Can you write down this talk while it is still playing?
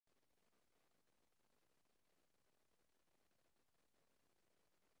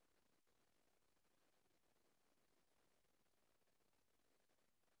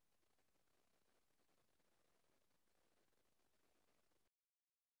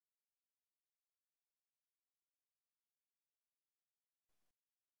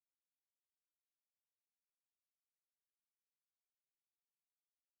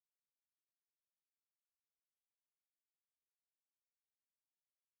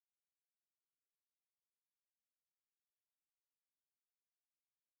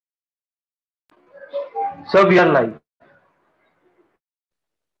So we are live.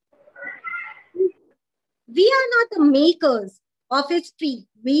 We are not the makers of history.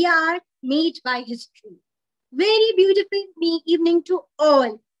 We are made by history. Very beautiful evening to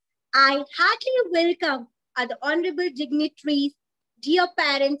all. I heartily welcome the honorable dignitaries, dear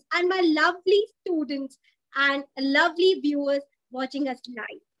parents, and my lovely students and lovely viewers watching us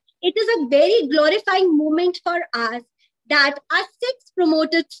live. It is a very glorifying moment for us that our six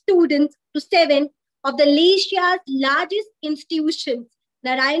promoted students to seven of the Asia's largest institutions,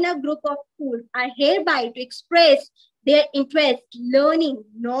 Narayana Group of Schools, are hereby to express their interest, learning,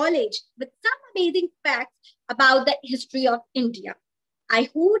 knowledge with some amazing facts about the history of India. I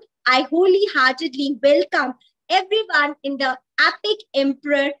wholly heartedly welcome everyone in the Epic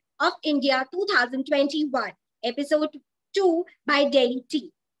Emperor of India 2021, episode 2 by Delhi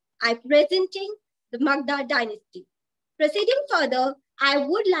T. I presenting the Magda dynasty. Proceeding further, I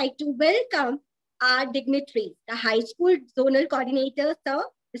would like to welcome our dignitaries, the High School Zonal Coordinator, Sir,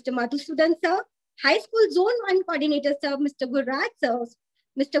 Mr. Madhusudan, Sir, High School Zone 1 Coordinator, Sir, Mr. Guraj, Sir,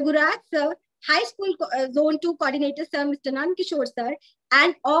 Mr. Guraj, Sir, High School Zone 2 Coordinator, Sir, Mr. Nankishore, Sir,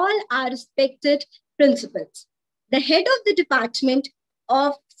 and all our respected principals. The head of the Department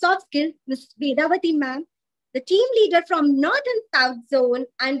of Soft Skills, Ms. Vedavati Ma'am, the team leader from North and South Zone,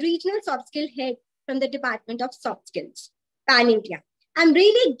 and regional soft skill head from the Department of Soft Skills, Pan India. I'm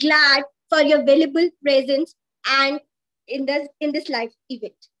really glad for your valuable presence and in this live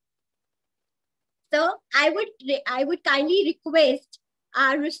event. So I would kindly request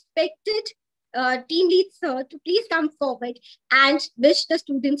our respected team lead sir to please come forward and wish the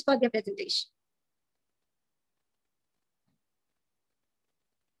students for their presentation.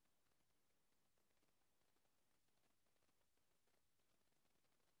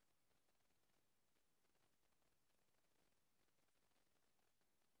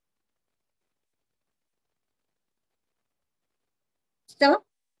 Sir.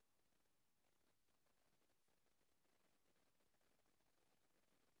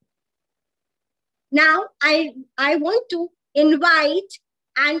 Now, I want to invite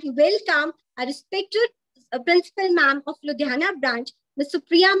and welcome a respected principal ma'am of Ludhiana branch, Ms.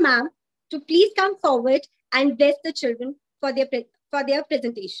 Supriya ma'am, to please come forward and bless the children for their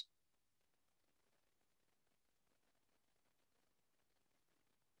presentation.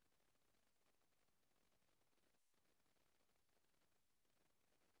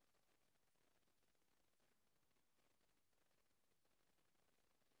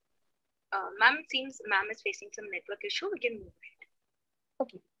 Ma'am, seems ma'am is facing some network issue. We can move ahead.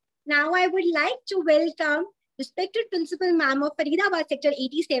 Okay. Now I would like to welcome respected principal ma'am of Faridabad sector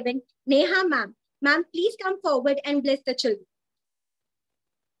 87, Neha ma'am. Ma'am, please come forward and bless the children.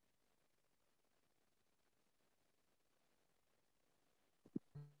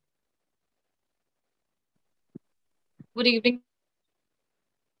 Good evening.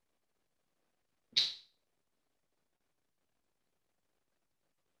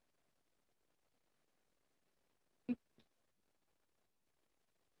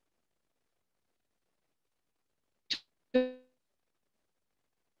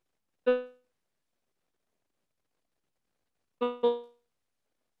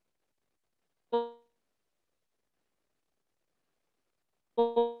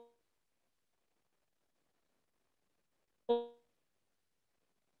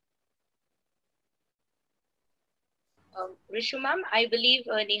 Rishu ma'am, I believe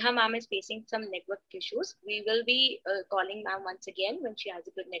Neha ma'am is facing some network issues. We will be calling ma'am once again when she has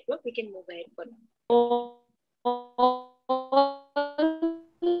a good network. We can move ahead for now.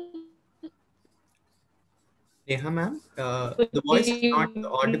 Neha ma'am, the voice is not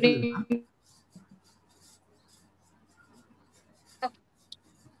audible, ma'am.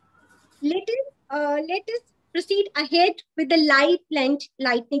 Let us proceed ahead with the light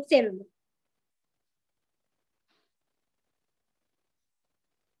lightning ceremony.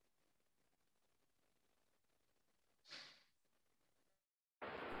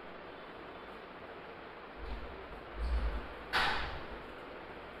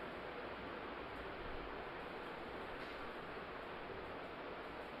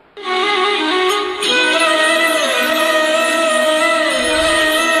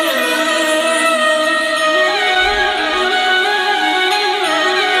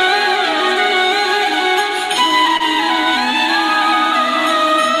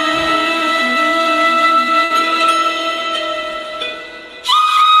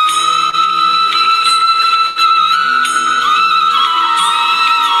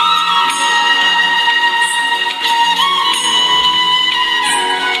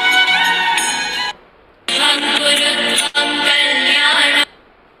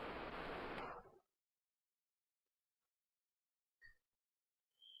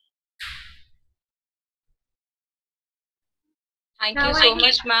 Thank you so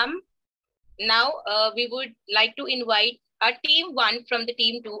much, ma'am. Now, we would like to invite our team 1 from the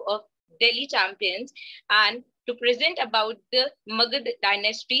team 2 of Delhi Champions and to present about the Magadh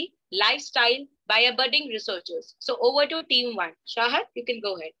dynasty lifestyle by a budding researchers. So over to team 1. Shahat, you can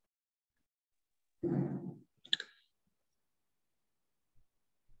go ahead.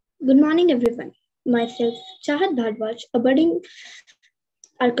 Good morning, everyone. Myself, Chahat Bhardwaj, a budding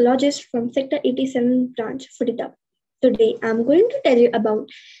archaeologist from Sector 87 branch, Furidab. Today, I am going to tell you about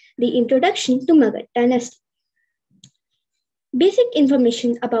the introduction to Magadh dynasty. Basic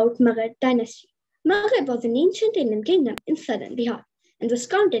information about Magadh dynasty. Magadh was an ancient Indian kingdom in southern Bihar and was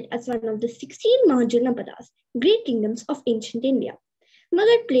counted as one of the 16 Mahajanapadas, great kingdoms of ancient India.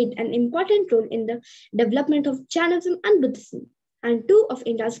 Magadh played an important role in the development of Jainism and Buddhism, and two of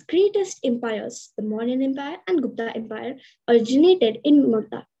India's greatest empires, the Mauryan Empire and Gupta Empire, originated in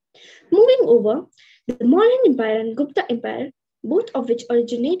Magadh. Moving over, the Mauryan Empire and Gupta Empire, both of which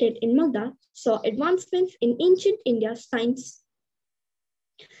originated in Magadh, saw advancements in ancient India's science,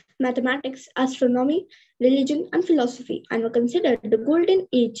 mathematics, astronomy, religion, and philosophy, and were considered the golden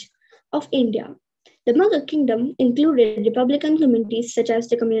age of India. The Magadh kingdom included republican communities such as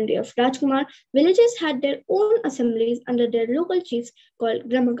the community of Rajkumar. Villages had their own assemblies under their local chiefs called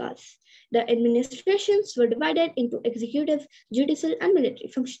Gramagas. The administrations were divided into executive, judicial, and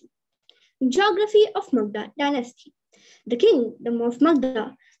military functions. Geography of Magadh dynasty. The kingdom of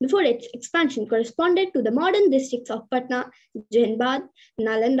Magadh, before its expansion, corresponded to the modern districts of Patna, Jainabad,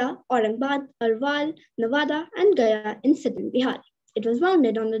 Nalanda, Aurangabad, Arwal, Nawada, and Gaya in southern Bihar. It was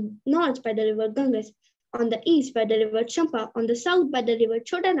bounded on the north by the river Ganges, on the east by the river Champa, on the south by the river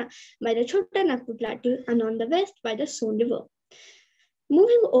by the Chota Nagpur Plateau, and on the west by the Son River.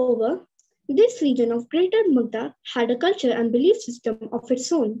 Moving over, this region of Greater Magadh had a culture and belief system of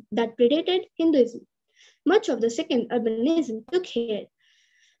its own that predated Hinduism. Much of the second urbanism took here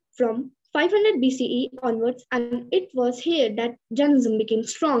from 500 BCE onwards, and it was here that Jainism became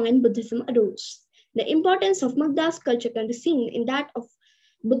strong and Buddhism arose. The importance of Magadh's culture can be seen in that of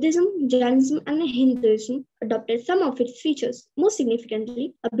Buddhism, Jainism, and Hinduism adopted some of its features, most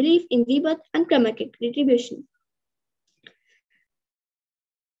significantly, a belief in rebirth and karmic retribution.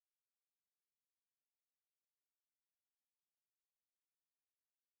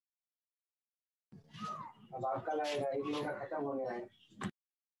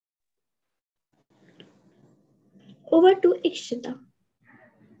 Over to Ikshita.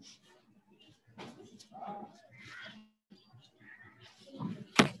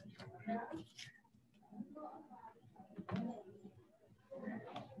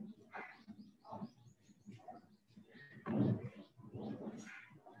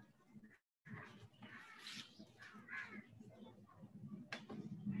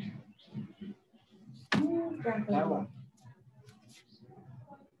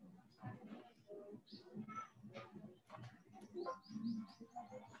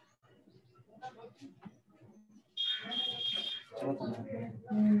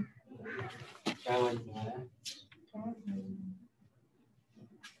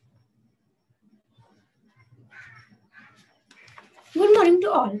 Good morning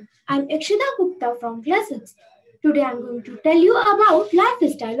to all. I'm Ikshita Gupta from class 6. Today I'm going to tell you about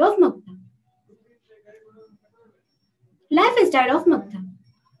lifestyle of Magadh. Lifestyle of Magadh.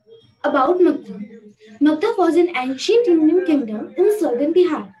 About Magadh. Magadh was an ancient Indian kingdom in southern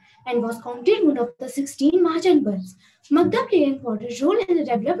Bihar and was counted one of the 16 Mahajanapadas. Magadh played an important role in the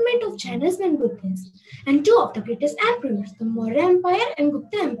development of Jainism and Buddhism, and two of the greatest emperors, the Maurya Empire and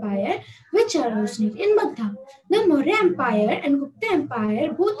Gupta Empire, which are originated in Magadh. The Maurya Empire and Gupta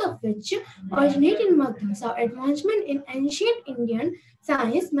Empire, both of which originate in Magadh, saw advancement in ancient Indian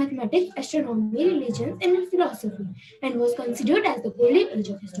science, mathematics, astronomy, religion, and philosophy, and was considered as the golden age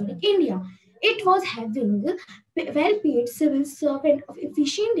of historic India. It was having well-paid civil servant of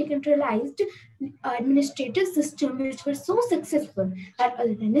efficient decentralized administrative system which were so successful that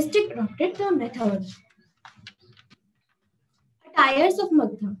other dynasties adopted the method. Attires of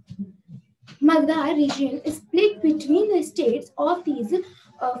Magadh. Magadh region is split between the states. Of these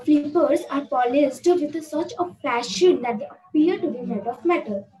flippers are polished with such a fashion that they appear to be made of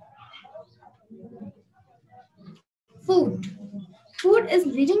metal. Food. Food is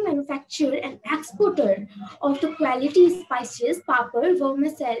leading manufacturer and exporter of the quality spices, papad,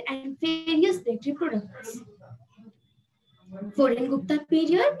 vermicelli, and various bakery products. Food in Gupta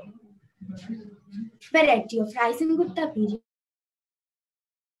period. Variety of rice in Gupta period.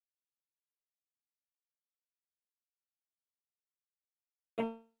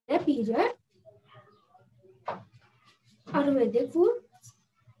 Period. Ayurvedic food.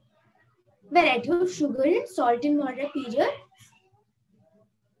 Variety of sugar and salt in Maurya period.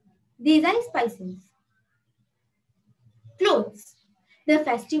 These are spices. Clothes. The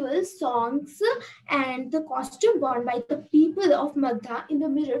festivals, songs, and the costume worn by the people of Magda in the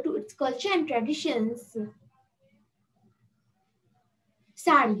mirror to its culture and traditions.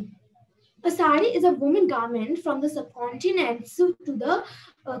 Sari. A sari is a woman garment from the subcontinent to the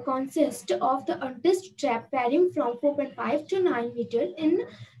consist of the unstitched strap varying from 4.5 to 9 meters in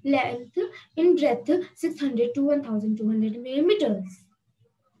length, in breadth 600 to 1200 millimeters.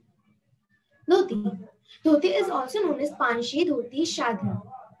 Dhoti. Dhoti is also known as Panshi, Dhoti, Shadra.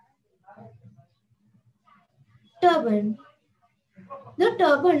 Turban. The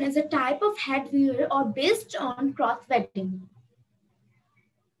turban is a type of headwear or based on cloth wedding.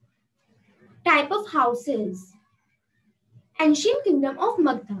 Type of houses. Ancient Kingdom of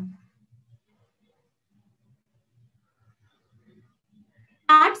Magda.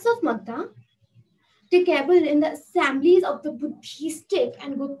 Arts of Magda. Takeable in the assemblies of the Buddhistic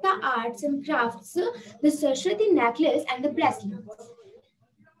and Gupta arts and crafts, the Saraswati necklace and the bracelets.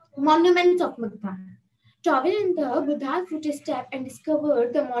 Monuments of Magda. Traveled in the Buddha's footsteps and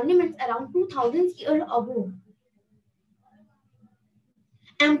discovered the monuments around 2000 years ago.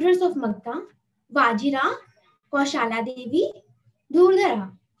 Emperors of Magda. Vajira, Kaushala Devi,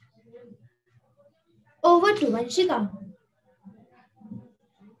 Dhurdhara. Over to Vanshika.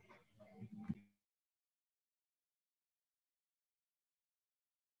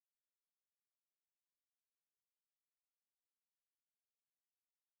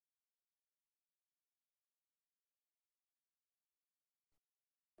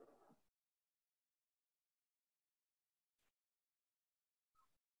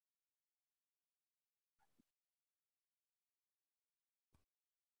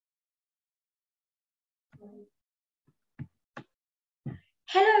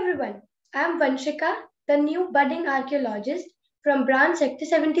 Hello everyone, I am Vanshika, the new budding archaeologist from branch sector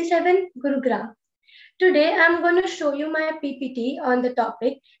 77, Gurugram. Today I am going to show you my PPT on the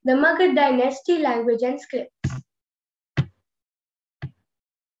topic, the Magadha dynasty language and scripts.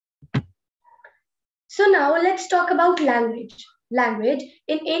 So now let's talk about language. Language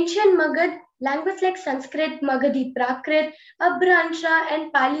in ancient Magad, languages like Sanskrit, Magadhi Prakrit, Abhransha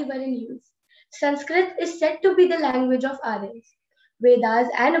and Pali were in use. Sanskrit is said to be the language of Aryans. Vedas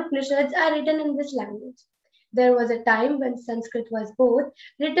and Upanishads are written in this language. There was a time when Sanskrit was both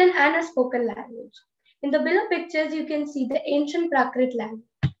written and a spoken language. In the below pictures, you can see the ancient Prakrit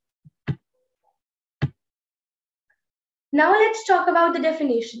language. Now let's talk about the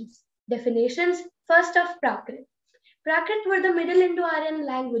definitions. Definitions first of Prakrit. Prakrit were the Middle Indo-Aryan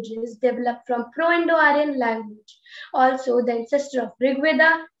languages developed from Pro-Indo-Aryan language, also the ancestor of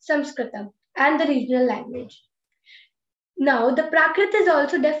Rigveda, Samskrita, and the regional language. Now, the Prakrit is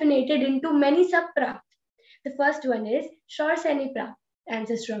also definited into many sub-Prak. The first one is Shorseni Prak,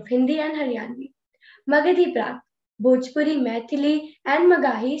 ancestor of Hindi and Haryanvi. Magadhi Prak, Bhojpuri, Maithili, and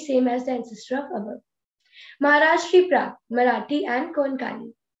Magahi, same as the ancestor of above. Maharashtri Prak, Marathi and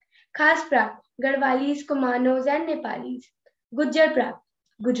Konkani. Khas Prak, Garhwalis, Kumanos, and Nepalis. Gujjar Prak,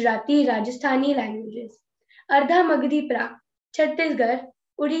 Gujarati, Rajasthani languages. Ardha Magadhi Prak, Chhattisgarh,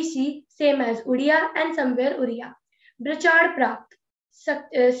 Odissi, same as Udiya and somewhere Uriya. Brachad Prak,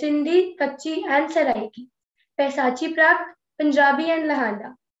 Sindhi, Kutchi and Saraiki. Paisachi Prak, Punjabi and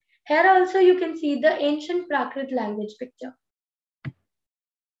Lahanda. Here also you can see the ancient Prakrit language picture.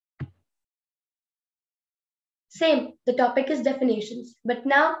 Same, the topic is definitions, but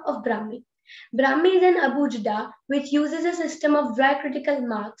now of Brahmi. Brahmi is an abujda which uses a system of diacritical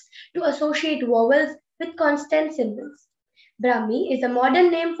marks to associate vowels with consonant symbols. Brahmi is a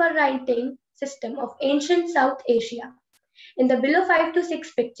modern name for writing system of ancient South Asia. In the below 5 to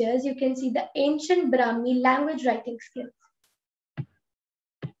 6 pictures, you can see the ancient Brahmi language writing skills.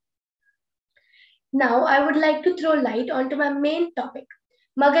 Now, I would like to throw light onto my main topic,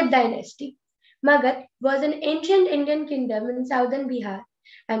 Magad dynasty. Magad was an ancient Indian kingdom in southern Bihar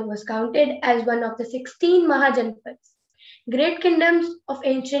and was counted as one of the 16 Mahajanpads, great kingdoms of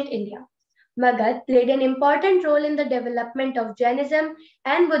ancient India. Magad played an important role in the development of Jainism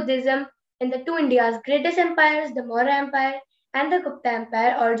and Buddhism in the two India's greatest empires, the Maurya Empire and the Gupta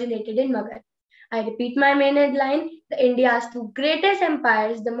Empire, originated in Magad. I repeat my main headline, the India's two greatest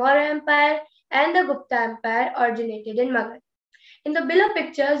empires, the Maurya Empire and the Gupta Empire, originated in Magad. In the below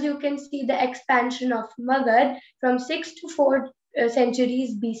pictures, you can see the expansion of Magad from 6 to 4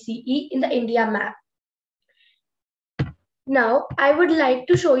 centuries BCE in the India map. Now, I would like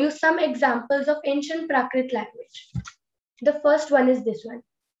to show you some examples of ancient Prakrit language. The first one is this one.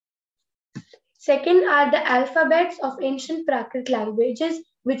 Second are the alphabets of ancient Prakrit languages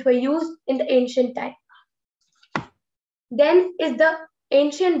which were used in the ancient time. Then is the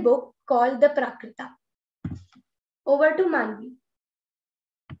ancient book called the Prakrita. Over to Manvi.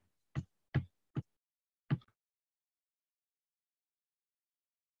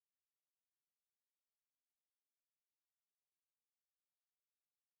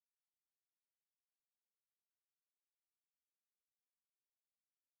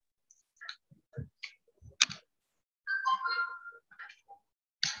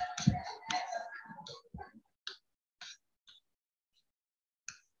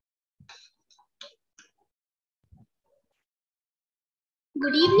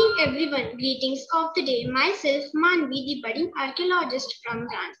 Good evening, everyone. Greetings of the day. Myself, Manvi, the budding archaeologist from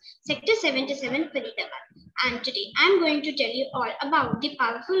France, Sector 77, Faridabad. And today, I'm going to tell you all about the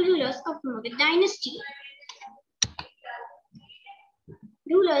powerful rulers of Magadh dynasty.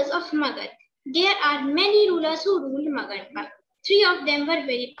 Rulers of Magadh. There are many rulers who ruled Magadh, but three of them were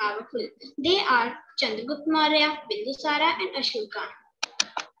very powerful. They are Chandragupta Maurya, Bindusara, and Ashoka.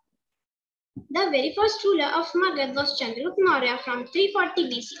 The very first ruler of Magadh was Chandragupta Maurya from 340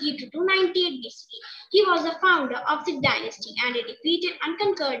 BCE to 298 BCE. He was the founder of the dynasty and he defeated and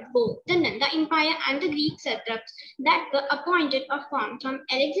conquered both the Nanda Empire and the Greek satraps that were appointed or formed from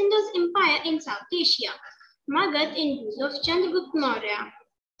Alexander's empire in South Asia. Magadh in rule of Chandragupta Maurya.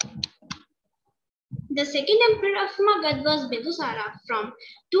 The second emperor of Magadh was Bindusara from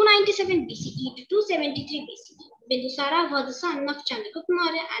 297 BCE to 273 BCE. Bindusara was the son of Chandragupta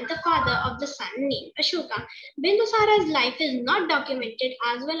Maurya and the father of the son named Ashoka. Bindusara's life is not documented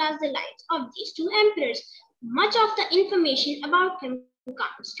as well as the lives of these two emperors. Much of the information about him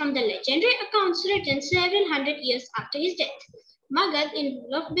comes from the legendary accounts written several hundred years after his death. Magadh in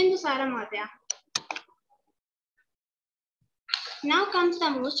rule of Bindusara Maurya. Now comes the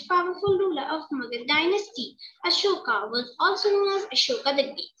most powerful ruler of Magadh dynasty. Ashoka was also known as Ashoka the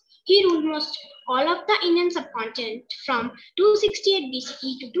Great. He ruled most all of the Indian subcontinent from 268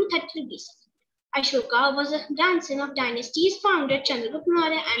 BCE to 233 BCE. Ashoka was a grandson of dynasty's founder Chandragupta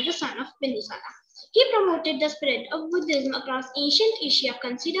Maurya and the son of Bindusara. He promoted the spread of Buddhism across ancient Asia,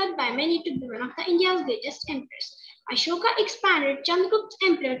 considered by many to be one of the India's greatest emperors. Ashoka expanded Chandragupta's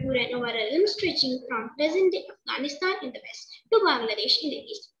empire to reign over a realm stretching from present-day Afghanistan in the west to Bangladesh in the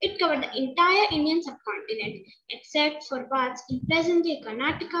east. It covered the entire Indian subcontinent, except for parts in present-day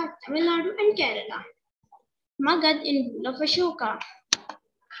Karnataka, Tamil Nadu, and Kerala. Magadh in rule of Ashoka.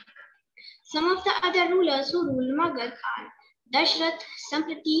 Some of the other rulers who ruled Magadh are Dashrath,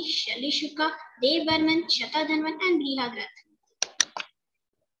 Samprati, Shalishuka, Devvarman, Shatadhanvan, and Brihadrath.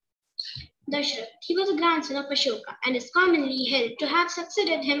 Dashrath. He was a grandson of Ashoka and is commonly held to have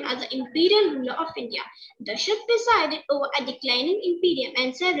succeeded him as the imperial ruler of India. Dashrath presided over a declining imperium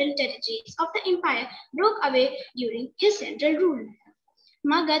and several territories of the empire broke away during his central rule.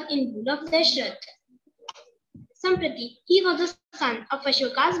 Magadh in rule of Dashrath. Samprati. He was the son of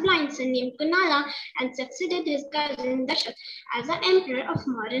Ashoka's blind son named Kunala and succeeded his cousin Dashrath as the emperor of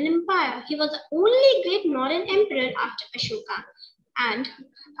Mauryan Empire. He was the only great Mauryan emperor after Ashoka and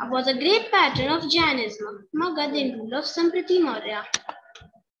was a great patron of Jainism. Magadh in rule of Samprati Maurya.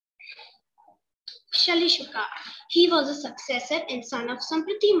 Shalishuka. He was a successor and son of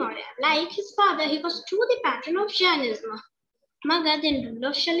Samprati Maurya. Like his father, he was too the patron of Jainism. Magadh in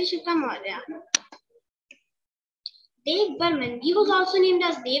rule of Shalishuka Maurya. Devvarman. He was also named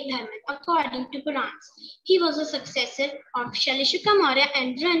as Devdharman according to Purans. He was a successor of Shalishuka Maurya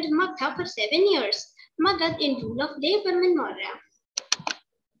and reigned Magadha for 7 years. Magadh in rule of Devvarman Maurya.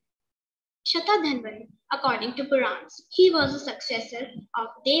 Shatadhanvan. According to Purans, he was a successor of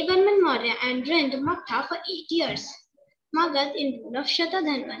Devvarman Maurya and reigned Magadha for 8 years. Magadh in rule of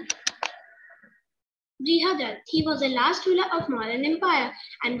Shatadhanvan. Brihadrath. He was the last ruler of Mauryan Empire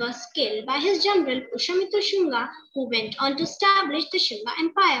and was killed by his general Pushyamitra Shunga, who went on to establish the Shunga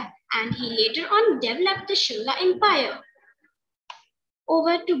Empire, and he later on developed the Shunga Empire.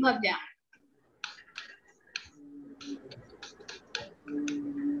 Over to Bhavya.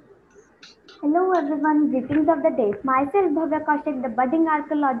 Hello everyone, greetings of the day. Myself Bhavya Kaushik, the budding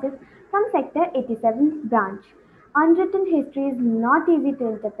archaeologist from Sector 87 branch. Unwritten history is not easy to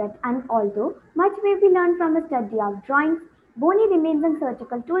interpret, and although much may be learned from a study of drawings, bony remains and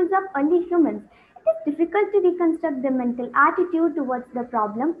surgical tools of early humans, it is difficult to reconstruct the mental attitude towards the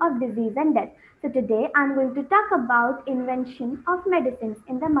problem of disease and death. So today I am going to talk about invention of medicines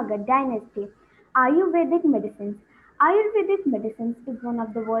in the Magadh dynasty. Ayurvedic medicines. Ayurvedic medicines is one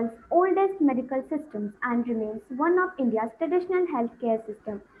of the world's oldest medical systems and remains one of India's traditional healthcare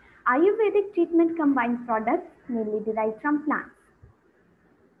system. Ayurvedic treatment combines products mainly derived from plants.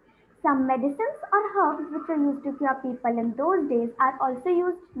 Some medicines or herbs which are used to cure people in those days are also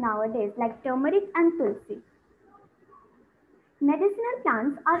used nowadays, like turmeric and tulsi. Medicinal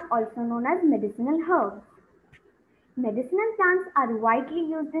plants are also known as medicinal herbs. Medicinal plants are widely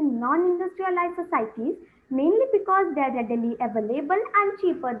used in non-industrialized societies mainly because they are readily available and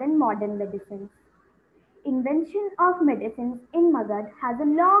cheaper than modern medicines. Invention of medicines in Magad has a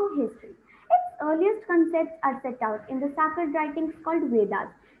long history. Its earliest concepts are set out in the sacred writings called Vedas,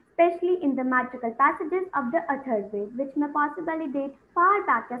 especially in the magical passages of the Atharvaved, which may possibly date far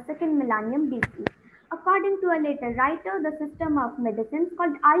back as 2nd millennium BC. According to a later writer, the system of medicines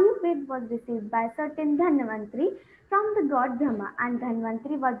called Ayurveda was received by a certain Dhanvantri from the god Brahma, and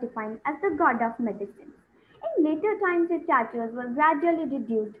Dhanvantri was defined as the god of medicine. In later times, his statues were gradually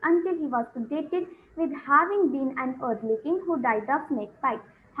reduced until he was credited with having been an earthly king who died of snake bite.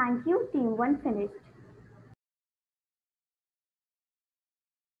 Thank you, Team 1 finished.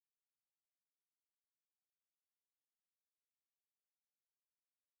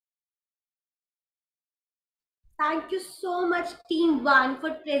 Thank you so much, Team 1, for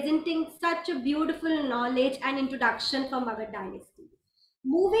presenting such a beautiful knowledge and introduction for Magadha Dynasty.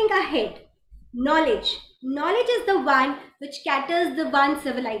 Moving ahead, knowledge. Knowledge is the one which caters the one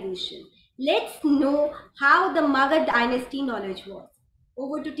civilization. Let's know how the Magadha Dynasty knowledge was.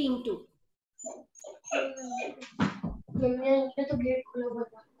 Over to Team 2.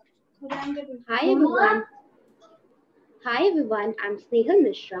 Hi everyone. Hi everyone, I'm Snehal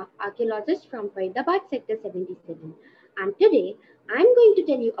Mishra, archaeologist from Faridabad Sector 77, and today I'm going to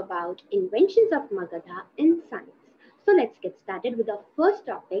tell you about inventions of Magadha in science. So let's get started with our first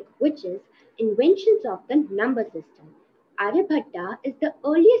topic, which is inventions of the number system. Aryabhatta is the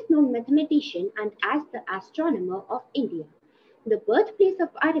earliest known mathematician and as the astronomer of India. The birthplace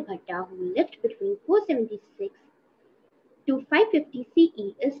of Aryabhatta, who lived between 476 to 550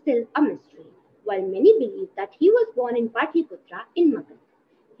 CE, is still a mystery. While many believe that he was born in Patliputra in Magad,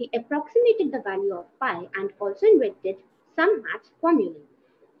 he approximated the value of pi and also invented some math formulae.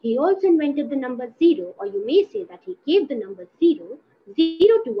 He also invented the number 0, or you may say that he gave the number 0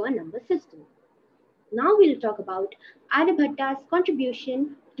 to a number system. Now we'll talk about Aryabhatta's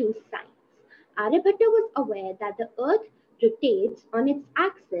contribution to science. Aryabhatta was aware that the earth rotates on its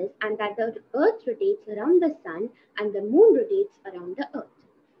axis and that the earth rotates around the sun and the moon rotates around the earth.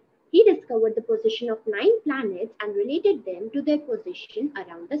 He discovered the position of 9 planets and related them to their position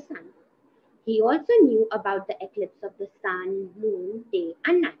around the sun. He also knew about the eclipse of the sun, moon, day,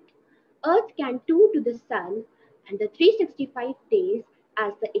 and night. Earth can turn to the sun, and the 365 days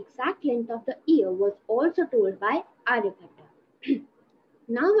as the exact length of the year was also told by Aryabhatta.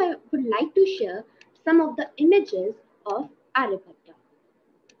 Now I would like to share some of the images of Aryabhatta.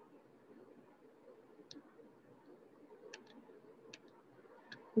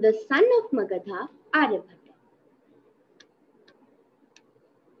 The son of Magadha, Aryabhatta.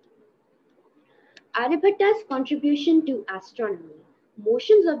 Aryabhatta's contribution to astronomy.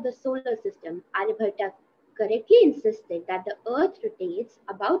 Motions of the solar system. Aryabhatta correctly insisted that the earth rotates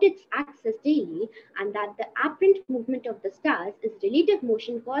about its axis daily and that the apparent movement of the stars is relative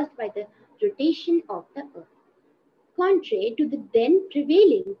motion caused by the rotation of the earth, contrary to the then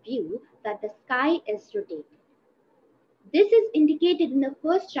prevailing view that the sky is rotating. This is indicated in the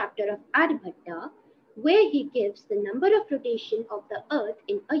first chapter of Aryabhatta, where he gives the number of rotation of the earth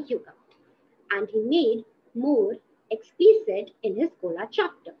in a yuga, and he made more explicit in his Gola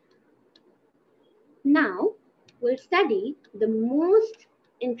chapter. Now, we'll study the most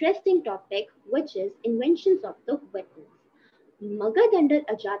interesting topic, which is inventions of the weapons. Magad under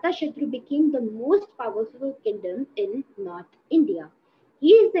Ajatashatru became the most powerful kingdom in North India. He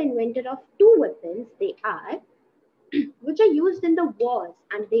is the inventor of 2 weapons. They are, which are used in the wars,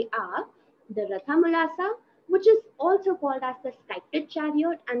 and they are the Rathamulasa, which is also called as the sculpted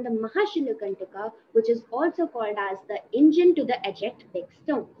chariot, and the Mahashilakantaka, which is also called as the engine to the eject big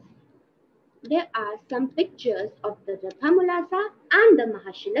stones. There are some pictures of the Rathamulasa and the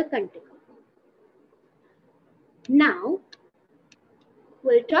Mahashilakantaka. Now,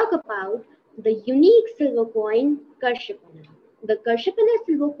 we'll talk about the unique silver coin Karshapana. The Karshapana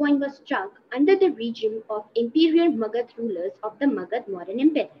silver coin was struck under the regime of imperial Magad rulers of the Magad modern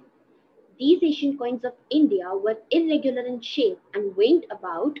empire. These ancient coins of India were irregular in shape and weighed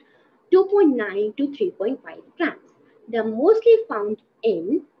about 2.9 to 3.5 grams. They are mostly found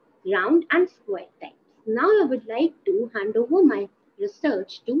in round and square types. Now I would like to hand over my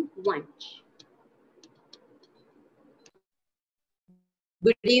research to Vansh.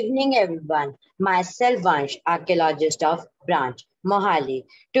 Good evening, everyone. Myself, Vansh, archaeologist of Branch, Mohali.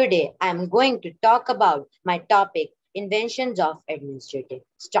 Today, I am going to talk about my topic, inventions of administrative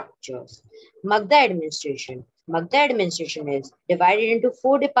structures. Magda administration. Magda administration is divided into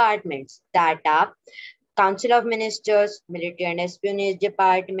 4 departments that are Council of Ministers, Military and Espionage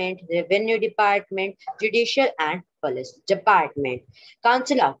Department, Revenue Department, Judicial and Police Department.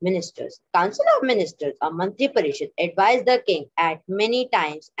 Council of Ministers. Council of Ministers, a Mantri Parishad, advised the king at many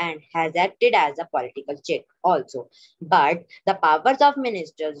times and has acted as a political check also. But the powers of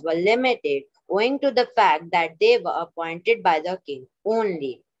ministers were limited owing to the fact that they were appointed by the king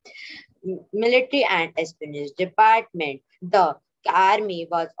only. Military and Espionage Department. The army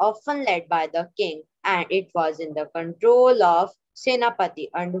was often led by the king and it was in the control of Senapati,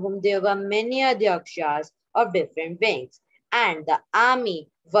 under whom there were many adhyakshas of different wings. And the army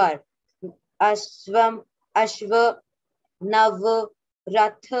were Ashwa, Nav,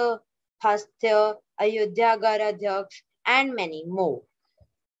 Rath, Hastya, Ayodhya and many more.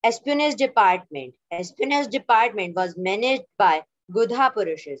 Espionage Department. Espionage Department was managed by Gudha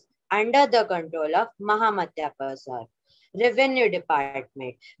Purushas under the control of Mahamatya Prasad. Revenue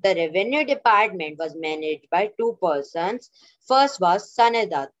Department. The Revenue Department was managed by two persons. First was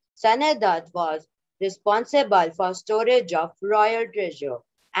Sanedat. Sanedat was responsible for storage of royal treasure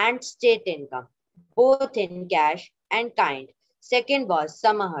and state income, both in cash and kind. Second was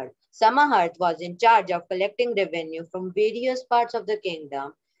Samahart. Samahart was in charge of collecting revenue from various parts of the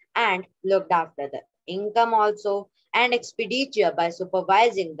kingdom and looked after the income also and expenditure by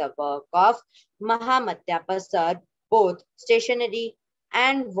supervising the work of Mahamatya Prasad, both stationary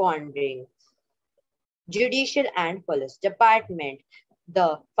and wandering. Judicial and Police Department.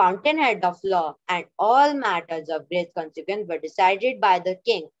 The fountainhead of law and all matters of great consequence were decided by the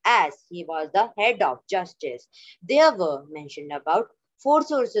king as he was the head of justice. There were mentioned about 4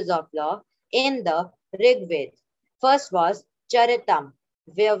 sources of law in the Rig Veda. First was Charitam,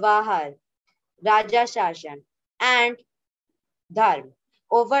 Vyavahar, Raja Shashan and Dharma.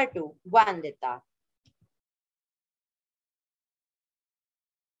 Over to Vandita.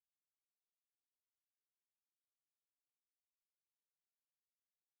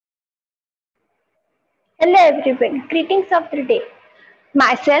 Hello everyone, greetings of the day.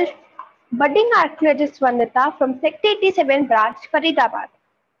 Myself, budding archaeologist Vandita from Sector 87 branch, Faridabad.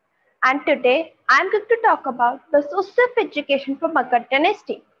 And today, I am going to talk about the source of education for Magadha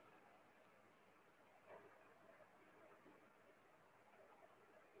dynasty.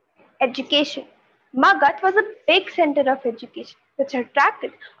 Education. Magadha was a big center of education, which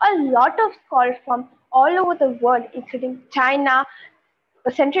attracted a lot of scholars from all over the world, including China,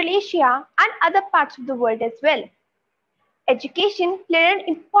 Central Asia, and other parts of the world as well. Education played an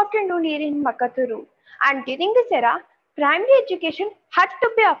important role here in Magadha rule, and during this era, primary education had to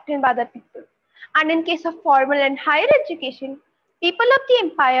be obtained by the people. And in case of formal and higher education, people of the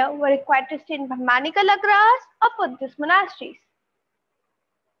empire were required to stay in Brahmanical agras or Buddhist monasteries.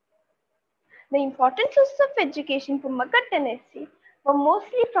 The important sources of education for Magadha dynasty were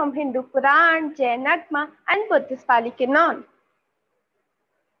mostly from Hindu Puran, Jain Agma, and Buddhist Pali Canon.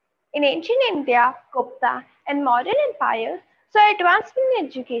 In ancient India, Gupta, and modern empires saw advancement in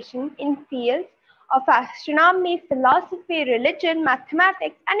education in fields of astronomy, philosophy, religion,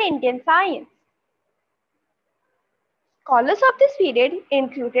 mathematics, and Indian science. Scholars of this period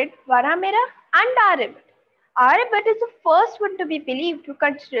included Varamira and Aryabhat. Aryabhat is the first one to be believed to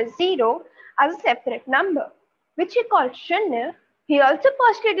consider 0 as a separate number, which he called Shunya. He also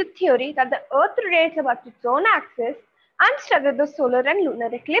postulated the theory that the earth rotates about its own axis and studied the solar and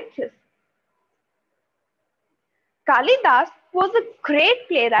lunar eclipses. Kalidas was a great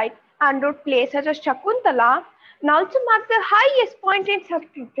playwright and wrote plays such as Shakuntala, and also marked the highest point in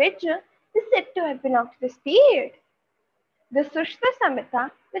Sanskrit literature, is said to have belonged to this period. The Sushruta Samhita,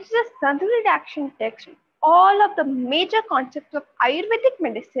 which is a Sanskrit redaction text with all of the major concepts of Ayurvedic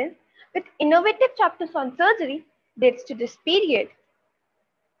medicine with innovative chapters on surgery, dates to this period.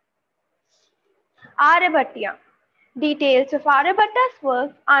 Aryabhatiya. Details of Aryabhata's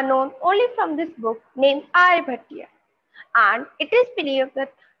work are known only from this book named Aryabhatiya, and it is believed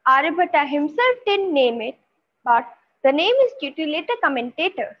that Aryabhata himself didn't name it, but the name is due to later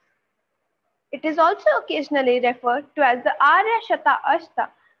commentators. It is also occasionally referred to as the Arya Shata Ashta,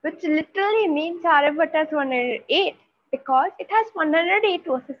 which literally means Aryabhata's 108 because it has 108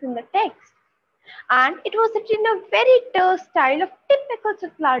 verses in the text. And it was written in a very terse style of typical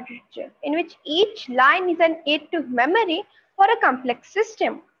Sukla literature, in which each line is an aid to memory for a complex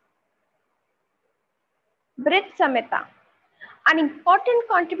system. Brit Samhita. An important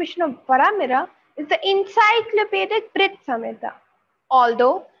contribution of Varamira is the encyclopedic Brit Samhita.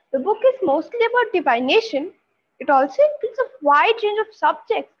 Although the book is mostly about divination, it also includes a wide range of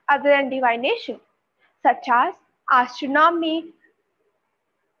subjects other than divination, such as astronomy,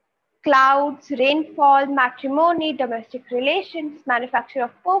 clouds, rainfall, matrimony, domestic relations, manufacture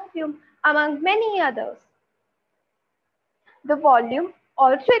of perfume, among many others. The volume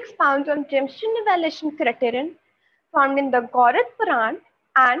also expounds on gemstone evaluation criterion found in the Gaurav Puran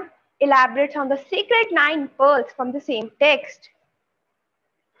and elaborates on the sacred 9 pearls from the same text.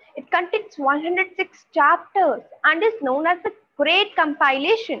 It contains 106 chapters and is known as the Great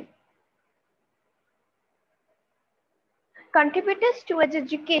Compilation. Contributors towards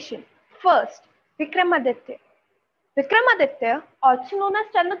education. First, Vikramaditya. Vikramaditya, also known as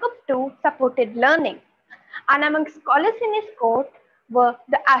Chandragupta II, supported learning, and among scholars in his court were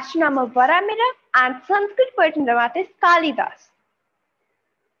the astronomer Varamira and Sanskrit poet and dramatist Kalidas.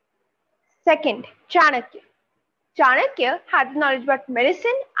 Second, Chanakya. Chanakya had knowledge about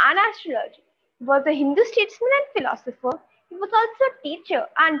medicine and astrology. He was a Hindu statesman and philosopher. He was also a teacher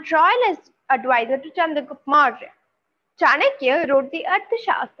and royal advisor to Chandragupta Maurya. Chanakya wrote the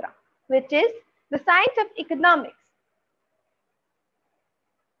Arthashastra, which is the science of economics.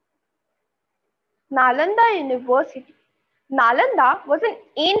 Nalanda University. Nalanda was an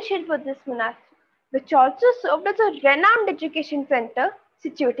ancient Buddhist monastery, which also served as a renowned education center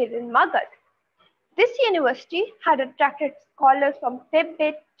situated in Magad. This university had attracted scholars from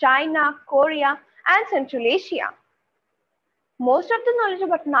Tibet, China, Korea, and Central Asia. Most of the knowledge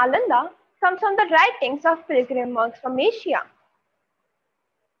about Nalanda comes from the writings of pilgrim monks from Asia.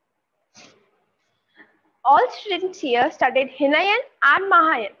 All students here studied Hinayan and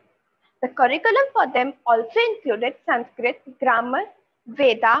Mahayan. The curriculum for them also included Sanskrit, grammar,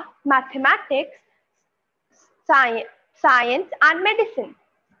 Veda, mathematics, science, and medicine.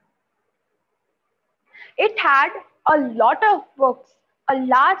 It had a lot of books, a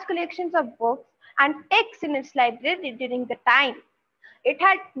large collections of books and texts in its library during the time. It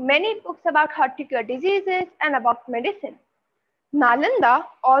had many books about how to cure diseases and about medicine. Nalanda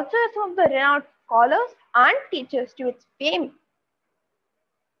also has some of the renowned scholars and teachers to its fame.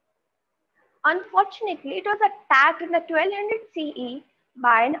 Unfortunately, it was attacked in the 1200 CE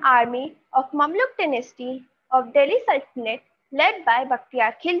by an army of Mamluk dynasty of Delhi Sultanate led by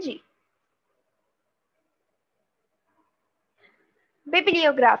Bakhtiyar Khilji.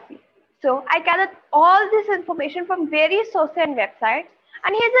 Bibliography. So I gathered all this information from various sources and websites,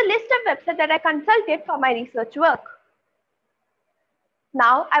 and here's a list of websites that I consulted for my research work.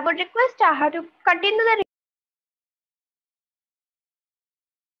 Now I would request Taha to continue the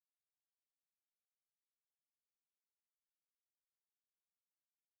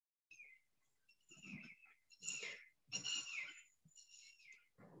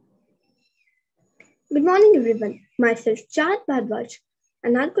Good morning, everyone. Myself, Chad Bhardwaj,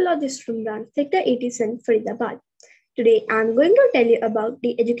 an archaeologist from branch Sector 87, Faridabad. Today, I am going to tell you about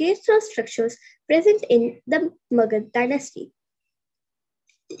the educational structures present in the Magad dynasty.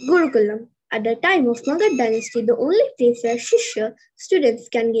 Gurukulam. At the time of Magad dynasty, the only place where Shishya students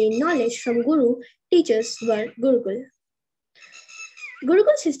can gain knowledge from Guru teachers were Gurukul.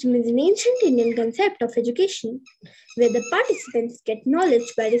 Gurukul system is an ancient Indian concept of education where the participants get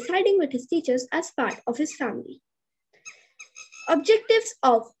knowledge by residing with his teachers as part of his family. Objectives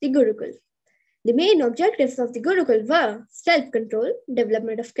of the Gurukul. The main objectives of the Gurukul were self-control,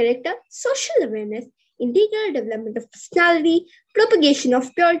 development of character, social awareness, integral development of personality, propagation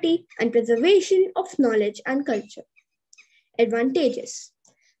of purity, and preservation of knowledge and culture. Advantages.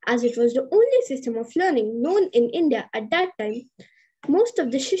 As it was the only system of learning known in India at that time, most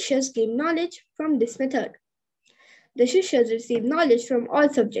of the Shishyas gained knowledge from this method. The Shishyas received knowledge from all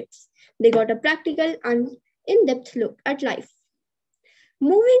subjects. They got a practical and in-depth look at life.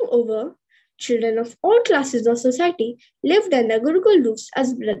 Moving over, children of all classes of society lived under Gurukul roofs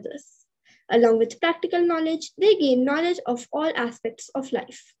as brothers. Along with practical knowledge, they gained knowledge of all aspects of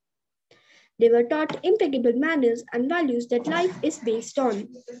life. They were taught impeccable manners and values that life is based on.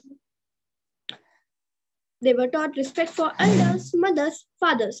 They were taught respect for elders, mothers,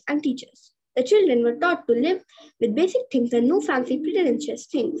 fathers, and teachers. The children were taught to live with basic things and no fancy pretentious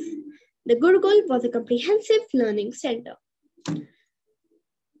things. The Gurukul was a comprehensive learning center.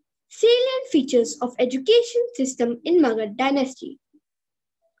 Salient features of education system in Magad dynasty.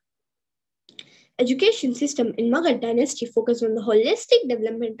 Education system in Magad dynasty focused on the holistic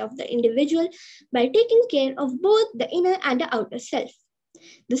development of the individual by taking care of both the inner and the outer self.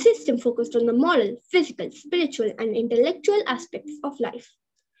 The system focused on the moral, physical, spiritual, and intellectual aspects of life.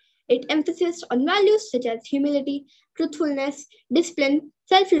 It emphasized on values such as humility, truthfulness, discipline,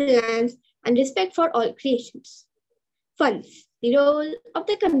 self-reliance, and respect for all creations. Funds, the role of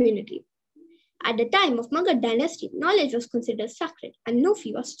the community. At the time of Magad dynasty, knowledge was considered sacred and no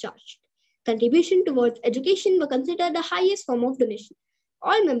fee was charged. Contribution towards education were considered the highest form of donation.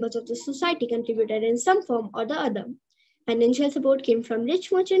 All members of the society contributed in some form or the other. Financial support came from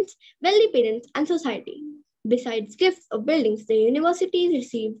rich merchants, wealthy parents, and society. Besides gifts of buildings, the universities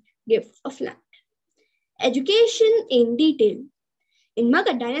received gifts of land. Education in detail. In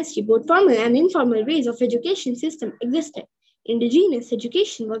Magadha dynasty, both formal and informal ways of education system existed. Indigenous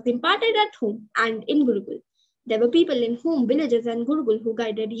education was imparted at home and in Gurukul. There were people in home, villages and Gurukul who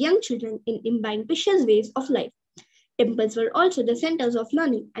guided young children in imbibing precious ways of life. Temples were also the centers of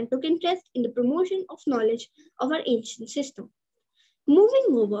learning and took interest in the promotion of knowledge of our ancient system. Moving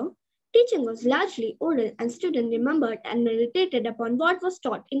over, teaching was largely oral and students remembered and meditated upon what was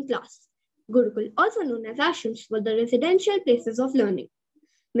taught in class. Gurukul, also known as ashrams, were the residential places of learning.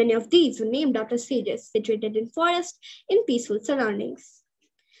 Many of these were named after sages situated in forests in peaceful surroundings.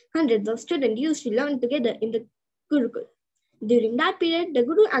 Hundreds of students used to learn together in the Gurukul. During that period, the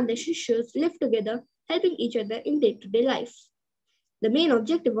Guru and the Shishyas lived together, helping each other in day-to-day life. The main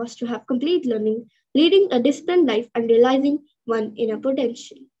objective was to have complete learning, leading a disciplined life and realizing one's inner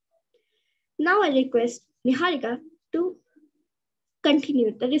potential. Now I request Niharika to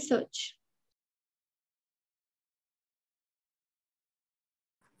continue the research.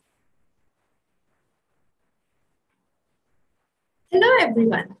 Hello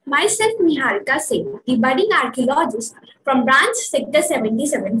everyone, myself Niharika Singh, the budding archaeologist from branch sector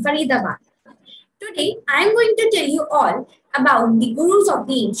 77, Faridabad. Today I am going to tell you all about the gurus of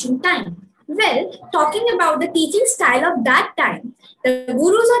the ancient time. Well, talking about the teaching style of that time, the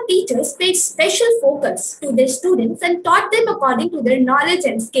gurus or teachers paid special focus to their students and taught them according to their knowledge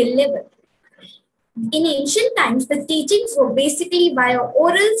and skill level. In ancient times, the teachings were basically via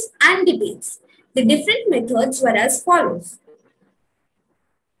orals and debates. The different methods were as follows.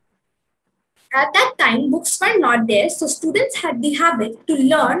 At that time, books were not there, so students had the habit to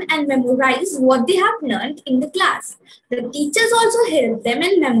learn and memorize what they have learned in the class. The teachers also helped them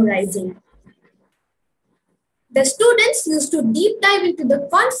in memorizing. The students used to deep dive into the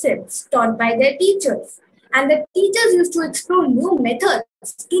concepts taught by their teachers, and the teachers used to explore new methods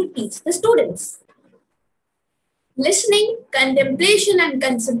to teach the students. Listening, contemplation, and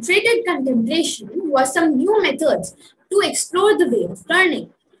concentrated contemplation were some new methods to explore the way of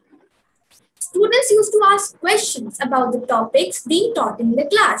learning. Students used to ask questions about the topics being taught in the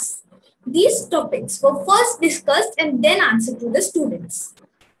class. These topics were first discussed and then answered to the students.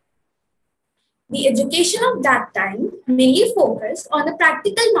 The education of that time mainly focused on the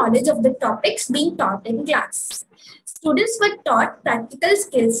practical knowledge of the topics being taught in class. Students were taught practical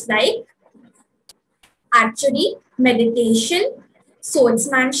skills like archery, meditation,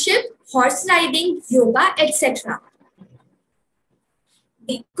 swordsmanship, horse riding, yoga, etc.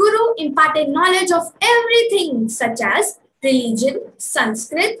 The Guru imparted knowledge of everything such as religion,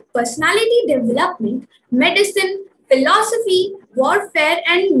 Sanskrit, personality development, medicine, philosophy, warfare,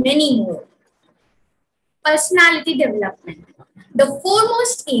 and many more. Personality development. The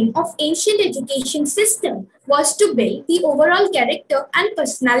foremost aim of ancient education system was to build the overall character and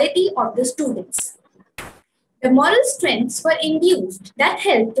personality of the students. The moral strengths were induced that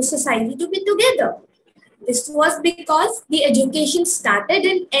helped the society to be together. This was because the education started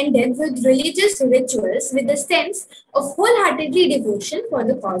and ended with religious rituals with a sense of wholeheartedly devotion for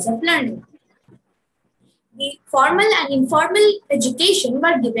the cause of learning. The formal and informal education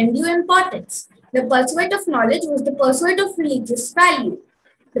were given due importance. The pursuit of knowledge was the pursuit of religious value.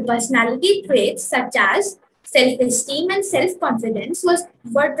 The personality traits such as self-esteem and self-confidence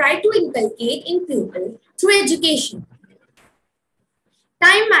were tried to inculcate in pupils through education.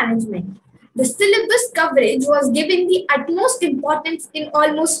 Time management. The syllabus coverage was given the utmost importance in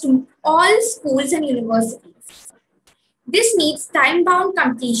almost all schools and universities. This needs time-bound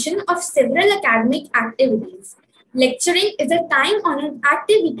completion of several academic activities. Lecturing is a time-honored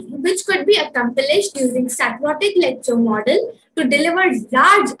activity which could be accomplished using Socratic lecture model to deliver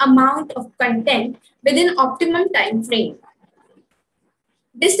large amount of content within optimum time frame.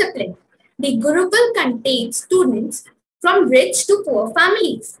 Discipline. The Gurukul contains students from rich to poor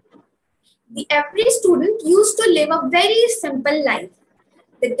families. Every student used to live a very simple life.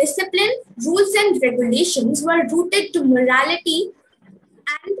 The discipline, rules and regulations were rooted to morality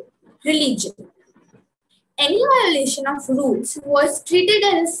and religion. Any violation of rules was treated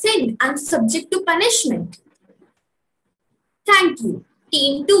as a sin and subject to punishment. Thank you.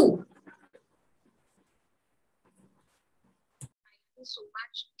 Team 2. Thank you so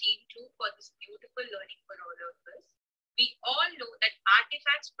much, Team 2, for this beautiful learning for all of us. We all know that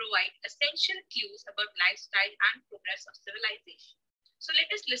artifacts provide essential clues about lifestyle and progress of civilization. So let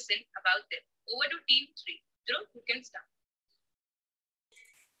us listen about them. Over to Team 3. Dhruv, you can start.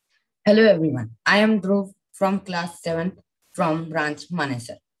 Hello everyone, I am Dhruv from class 7th from branch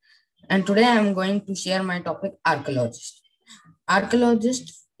Manesar. And today I am going to share my topic archaeologist.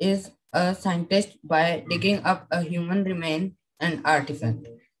 Archaeologist is a scientist by digging up a human remain and artifact.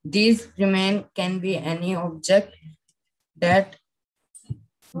 These remain can be any object that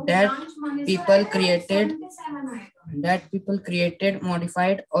that people created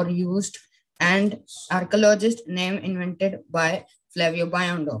modified or used, and archaeologist name invented by Flavio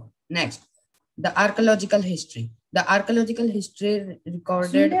Biondo. Next, the archaeological history. The archaeological history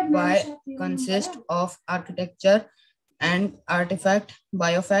recorded by consists of architecture and artifact,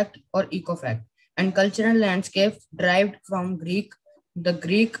 biofact or ecofact, and cultural landscape derived from the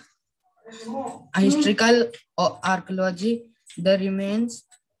Greek historical archaeology, the remains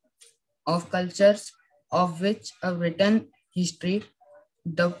of cultures of which a written history,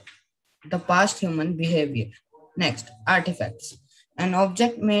 the, the past human behavior. Next, artifacts. An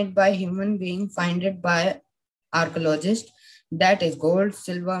object made by human being founded by archaeologists, that is gold,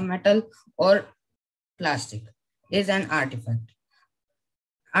 silver, metal, or plastic, is an artifact.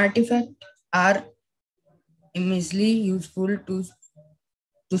 Artifacts are immensely useful to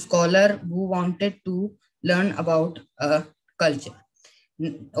scholars who wanted to learn about a culture.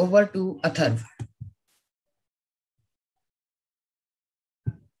 Over to Atharv.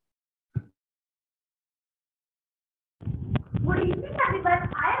 Good evening, everyone.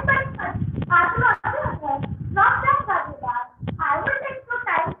 I am archaeologist from Hyderabad. I will take some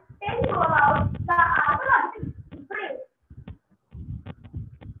time to tell you about the archaeological history.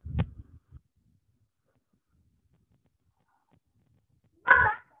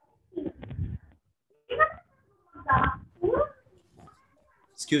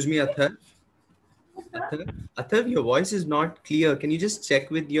 Excuse me, Atharv. Atharv, your voice is not clear. Can you just check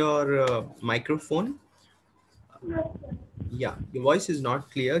with your microphone? Yeah, your voice is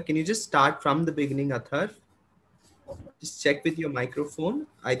not clear. Can you just start from the beginning, Atharv? Just check with your microphone.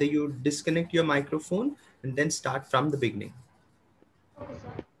 Either you disconnect your microphone and then start from the beginning. Okay,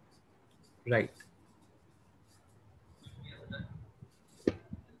 sir. Right.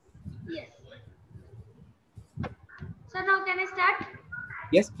 Yes. So now can I start?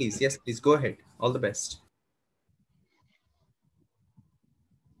 Yes, please. Yes, please. Go ahead. All the best.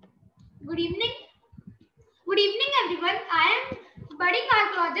 Good evening. Good evening, everyone. I am budding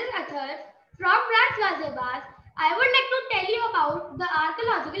archaeologist Athar from Hyderabad. I would like to tell you about the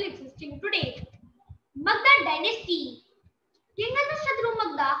archaeological existing today. Magda dynasty. King Shatru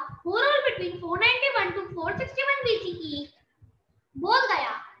Magda, who ruled between 491 to 461 BCE, Bodh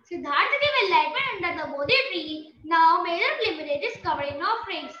Gaya. Siddhartha gave enlightenment under the Bodhi tree. Now major pilgrimage is covered in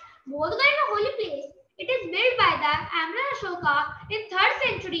offerings. Bodh Gaya is a holy place. It is built by the Emperor Ashoka in 3rd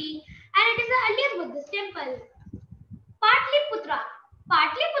century and it is the earliest Buddhist temple. Patliputra.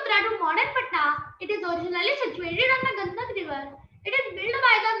 Patliputra to modern Patna. It is originally situated on the Gandak river. It is built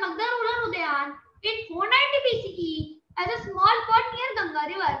by the Magda ruler Udayan in 490 BCE as a small port near Ganga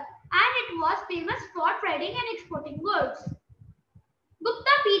river and it was famous for trading and exporting goods.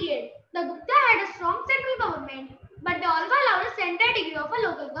 Gupta period. The Gupta had a strong central government, but they also allowed a central degree of a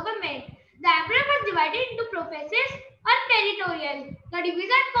local government. The emperor was divided into provinces or territorial. The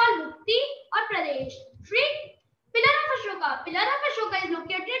division called Mukti or Pradesh. 3. Pillar of Ashoka. Pillar of Ashoka is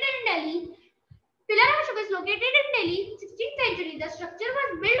located in Delhi. Pillar of Ashoka is located in Delhi, 16th century. The structure was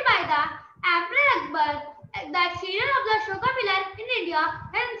built by the Emperor Akbar. The exterior of the Ashoka pillar in India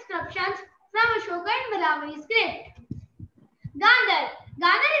has inscriptions from Ashoka in Brahmini script. Gandhar.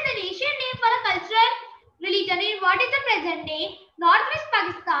 Gandhar is an ancient name for a cultural religion in what is the present day northwest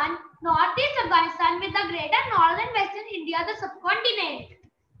Pakistan, northeast Afghanistan with the greater northern western India, the subcontinent.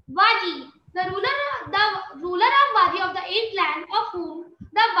 Vaji. The ruler of Vaji of the 8 clans of whom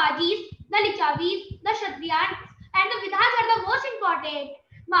the Vajis, the Lichavis, the Kshatriyas and the Vidhas are the most important.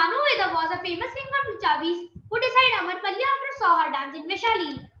 Manu Veda was a famous king of Lichavis who decided Amarpalli after saw her dance in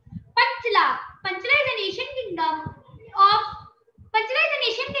Vaishali. Panchala. Panchala is an Asian kingdom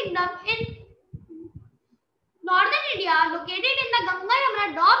in northern India located in the Ganga Yamuna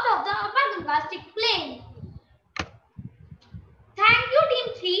delta of the upper Gangastic plain. Thank you, Team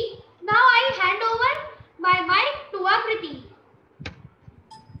 3. Now I hand over my mic to Akriti.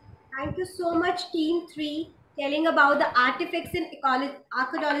 Thank you so much, Team 3, telling about the artifacts and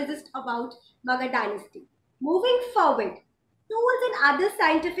archaeologists about Magadha dynasty. Moving forward, tools and other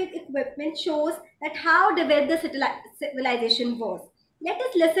scientific equipment shows that how developed the civilization was. Let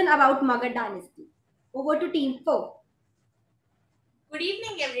us listen about Magadha dynasty. Over to Team 4. Good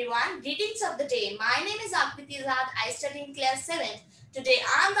evening, everyone. Greetings of the day. My name is Akriti Zad. I study in class 7th. Today,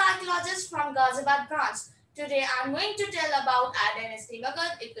 I am the archaeologist from Ghaziabad branch. Today, I am going to tell about our dynasty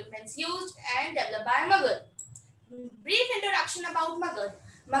Magad, equipments used and developed by Magad. Brief introduction about Magad.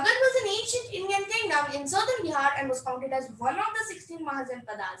 Magad was an ancient Indian kingdom in southern Bihar and was counted as one of the 16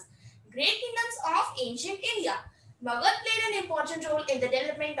 Mahajanpadas. great kingdoms of ancient India. Magad played an important role in the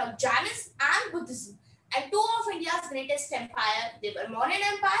development of Jainism and Buddhism, and two of India's greatest empire, they were Mauryan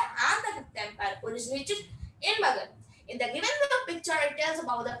Empire and the Gupta Empire, originated in Magad. In the given picture, it tells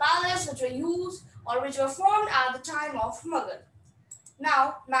about the palaces which were used or which were formed at the time of Magad.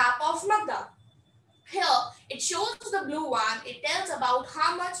 Now, map of Magda. Here, it shows the blue one. It tells about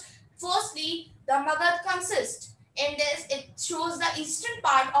how much, firstly, the Magad consists. In this, it shows the eastern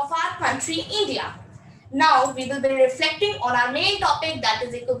part of our country, India. Now, we will be reflecting on our main topic, that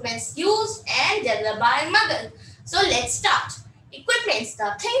is equipments used and developed by Magad. So, let's start. Equipments,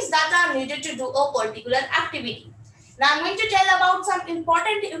 the things that are needed to do a particular activity. Now, I'm going to tell about some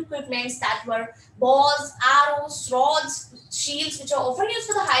important equipments that were bows, arrows, rods, shields, which are often used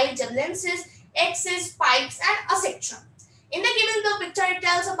for the height, javelins, axes, pikes, and etc. In the given picture, it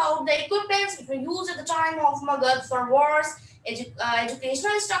tells about the equipments which were used at the time of Magad for wars,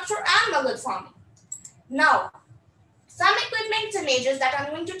 educational structure, and Magad farming. Now, some equipment images that I'm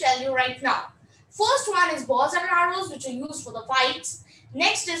going to tell you right now. First one is bows and arrows, which are used for the fights.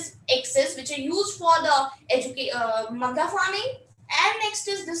 Next is axes, which are used for the Magda farming. And next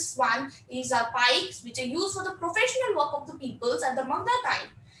is this one is pikes, which are used for the professional work of the peoples at the Magda time.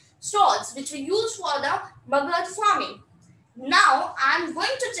 Swords, which were used for the Magad farming. Now, I am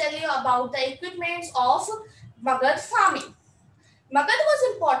going to tell you about the equipments of Magad farming. Magad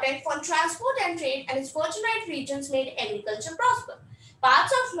was important for transport and trade, and its fortunate regions made agriculture prosper.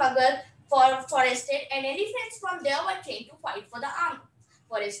 Parts of Magad forested, and elephants from there were trained to fight for the army.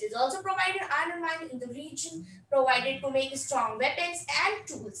 Forests also provided iron mines in the region, provided to make strong weapons and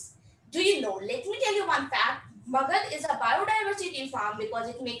tools. Do you know? Let me tell you one fact. Magad is a biodiversity farm because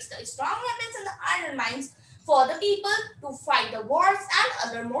it makes the strong weapons and the iron mines for the people to fight the wars and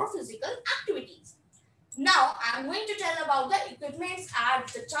other more physical activities. Now, I am going to tell about the equipments at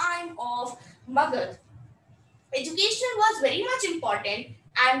the time of Magad. Education was very much important,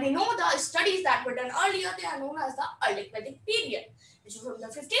 and we know the studies that were done earlier, they are known as the early Vedic period, which was from the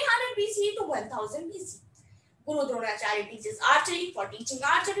 1500 BC to 1000 BC. Guru Dronacharya teaches archery. For teaching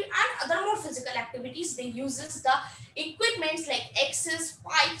archery and other more physical activities, they uses the equipments like axes,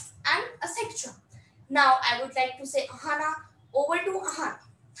 pikes, and etc. Now, I would like to say Ahana, over to Ahana.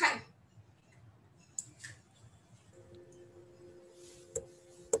 Thank you.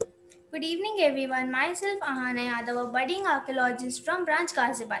 Good evening everyone, myself Ahana Yadav, a budding archaeologist from Branch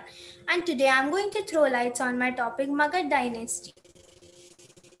Ghaziabad, and today I am going to throw lights on my topic Magad Dynasty.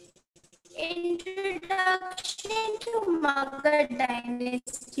 Introduction to Magad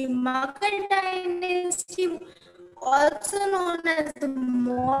Dynasty. Magad Dynasty, also known as the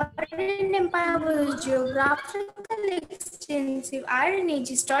Mauryan Empire, was geographical extensive Iron Age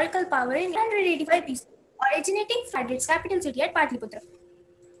historical power in 885 BC, originating from its capital city at Patliputra.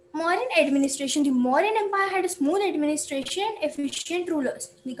 Mauryan administration. The Mauryan Empire had a smooth administration and efficient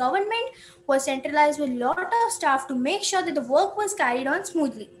rulers. The government was centralized with a lot of staff to make sure that the work was carried on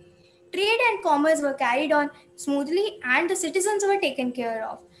smoothly. Trade and commerce were carried on smoothly and the citizens were taken care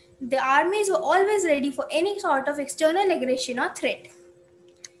of. The armies were always ready for any sort of external aggression or threat.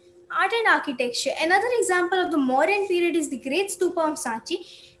 Art and architecture. Another example of the Mauryan period is the Great Stupa of Sanchi.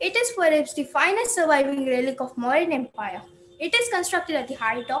 It is perhaps the finest surviving relic of Mauryan Empire. It is constructed at the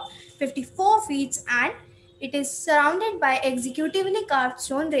height of 54 feet and it is surrounded by executively carved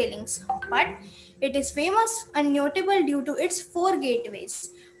stone railings. But it is famous and notable due to its 4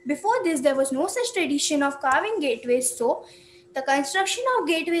 gateways. Before this, there was no such tradition of carving gateways, so the construction of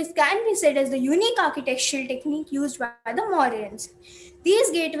gateways can be said as the unique architectural technique used by the Mauryans.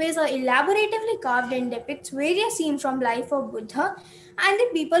 These gateways are elaboratively carved and depicts various scenes from life of Buddha and the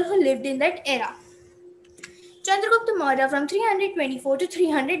people who lived in that era. Chandragupta Maurya from 324 to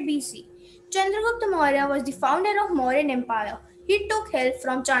 300 BC. Chandragupta Maurya was the founder of Mauryan Empire. He took help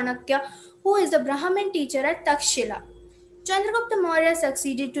from Chanakya, who is the Brahmin teacher at Takshila. Chandragupta Maurya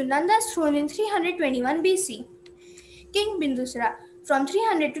succeeded to Nanda's throne in 321 BC. King Bindusara from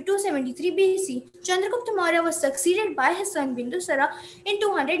 300 to 273 BC. Chandragupta Maurya was succeeded by his son Bindusara in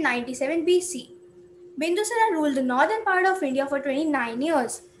 297 BC. Bindusara ruled the northern part of India for 29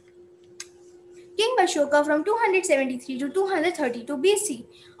 years. King Ashoka from 273 to 232 BC.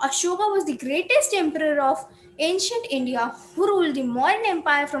 Ashoka was the greatest emperor of ancient India who ruled the Mauryan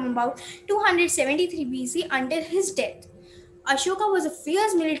Empire from about 273 BC until his death. Ashoka was a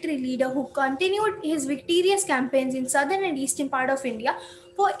fierce military leader who continued his victorious campaigns in southern and eastern part of India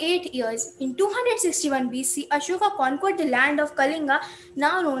for 8 years. In 261 BC, Ashoka conquered the land of Kalinga,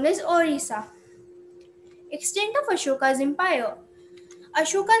 now known as Orissa. Extent of Ashoka's empire.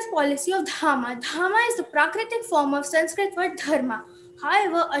 Ashoka's policy of Dhamma. Dhamma is the Prakritic form of Sanskrit word dharma.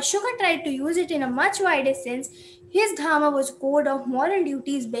 However, Ashoka tried to use it in a much wider sense. His Dharma was a code of moral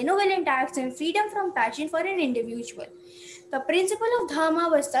duties, benevolent acts, and freedom from passion for an individual. The principle of Dharma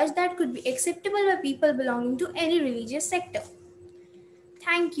was such that could be acceptable by people belonging to any religious sector.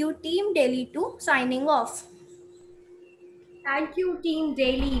 Thank you, Team Delhi 2, signing off. Thank you, Team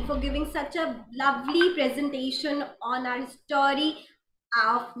Daily, for giving such a lovely presentation on our story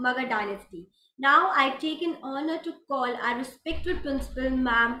of Magadha Dynasty. Now, I take an honor to call our respected principal,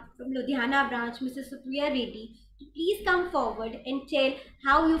 ma'am, from Ludhiana branch, Mrs. Supriya Reddy, to please come forward and tell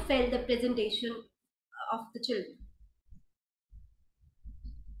how you felt the presentation of the children.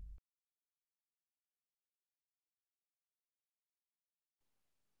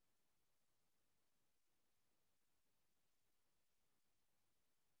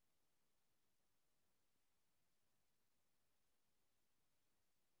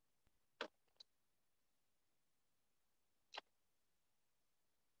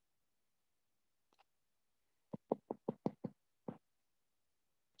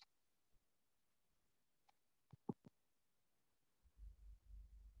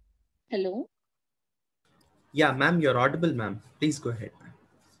 Hello. Yeah, ma'am, you're audible, ma'am. Please go ahead.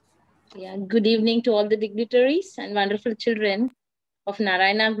 Yeah, good evening to all the dignitaries and wonderful children of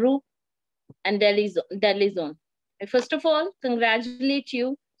Narayana Group and Delhi Zone. I first of all congratulate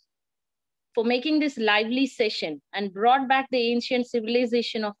you for making this lively session and brought back the ancient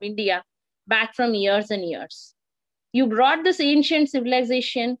civilization of India back from years and years. You brought this ancient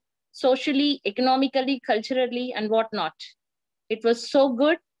civilization socially, economically, culturally, and whatnot. It was so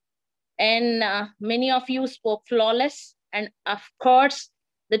good, and many of you spoke flawless. And of course,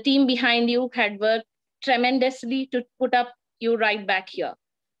 the team behind you had worked tremendously to put up you right back here.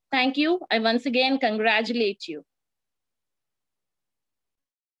 Thank you. I once again congratulate you.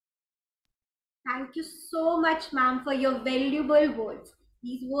 Thank you so much, ma'am, for your valuable words.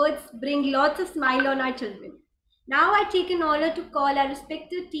 These words bring lots of smile on our children. Now I take an honor to call our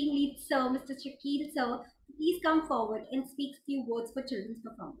respected team lead, sir, Mr. Shakil, sir, to please come forward and speak a few words for children's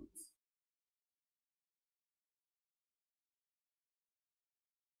performance.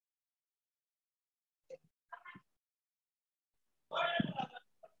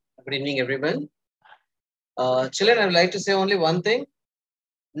 Good evening, everyone. Children, I would like to say only one thing.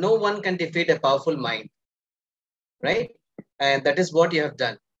 No one can defeat a powerful mind, right? And that is what you have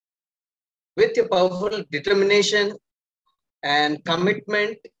done. With your powerful determination and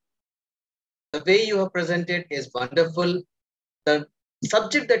commitment, the way you have presented is wonderful. The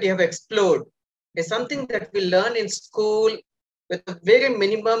subject that you have explored is something that we learn in school with a very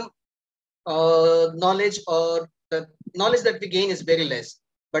minimum knowledge, or the knowledge that we gain is very less.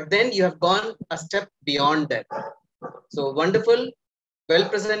 But then you have gone a step beyond that. So wonderful, well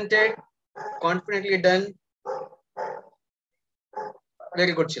presented, confidently done.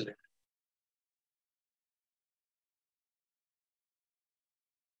 Very good, children.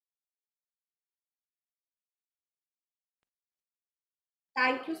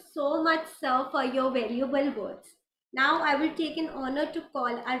 Thank you so much, sir, for your valuable words. Now I will take an honor to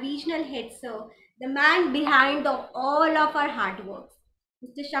call our regional head, sir, the man behind all of our hard work.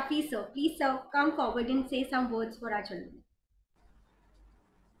 Mr. Shafi, sir, please, sir, come forward and say some words for our children.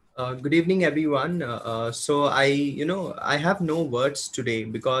 Good evening, everyone. So I have no words today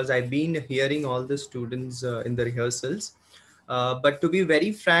because I've been hearing all the students in the rehearsals. But to be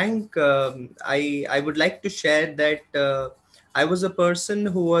very frank, I would like to share that I was a person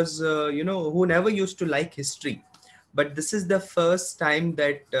who was, who never used to like history. But this is the first time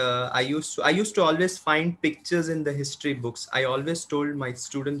that I used to always find pictures in the history books. I always told my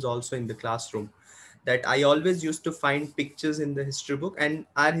students also in the classroom that I always used to find pictures in the history book, and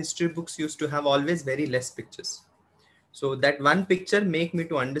our history books used to have always very less pictures. So that one picture make me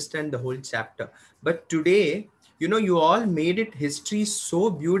to understand the whole chapter. But today, you all made it history so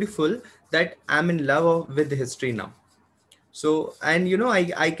beautiful that I'm in love with history now. So, and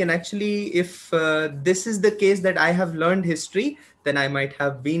I can actually, if this is the case that I have learned history, then I might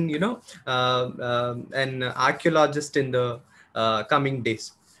have been, an archaeologist in the coming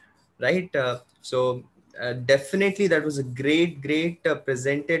days, right? Definitely that was a great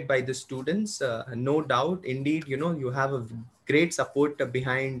presented by the students, no doubt. Indeed, you have a great support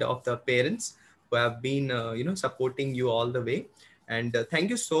behind of the parents who have been supporting you all the way. And thank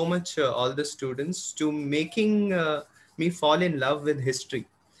you so much, all the students, to making me fall in love with history.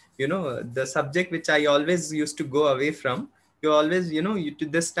 The subject which I always used to go away from, you always, to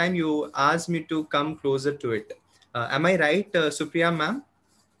this time you asked me to come closer to it. Am I right, Supriya ma'am?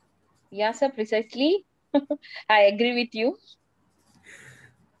 Yeah, sir, precisely. I agree with you.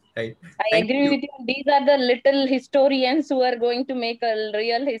 Right. I Thank agree you. with you. These are the little historians who are going to make a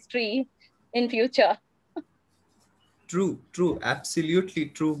real history in future. True, absolutely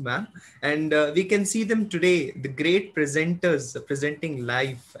true, ma'am. And we can see them today, the great presenters presenting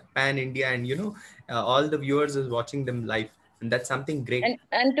live pan India, and all the viewers is watching them live, and that's something great.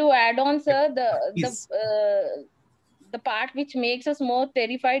 And to add on, sir, Please. the part which makes us more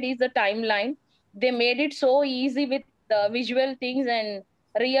terrified is the timeline. They made it so easy with the visual things, and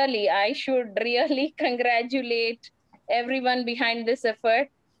really, I should really congratulate everyone behind this effort,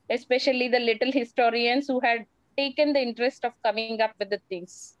 especially the little historians who had taken the interest of coming up with the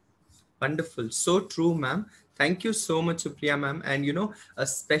things. Wonderful. So true, ma'am. Thank you so much, Supriya, ma'am. And, a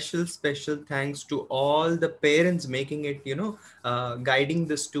special thanks to all the parents making it, guiding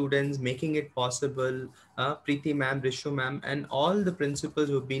the students, making it possible. Preeti ma'am, Rishu ma'am, and all the principals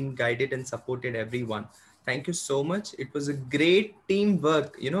who've been guided and supported everyone. Thank you so much. It was a great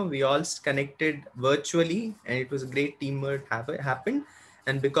teamwork. We all connected virtually, and it was a great teamwork happened.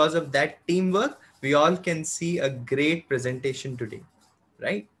 And because of that teamwork, we all can see a great presentation today,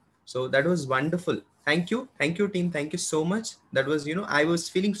 right? So that was wonderful. Thank you, team. Thank you so much. That was, I was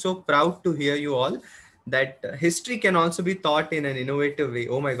feeling so proud to hear you all that history can also be taught in an innovative way.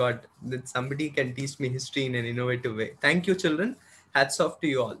 Oh my God, that somebody can teach me history in an innovative way. Thank you, children. Hats off to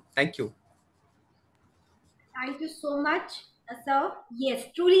you all. Thank you. Thank you so much, sir. Yes,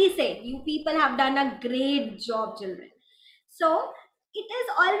 truly said. You people have done a great job, children. So, it is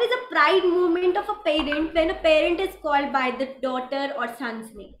always a pride moment of a parent when a parent is called by the daughter or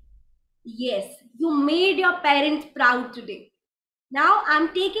son's name. Yes, you made your parents proud today. Now, I'm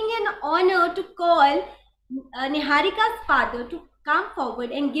taking an honor to call Niharika's father to come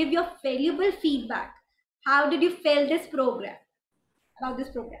forward and give your valuable feedback. How did you feel this program? About this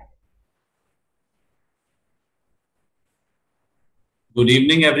program? Good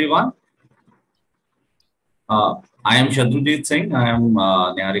evening, everyone. I am Shadrujit Singh. I am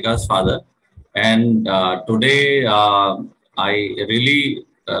Niharika's father. And today I really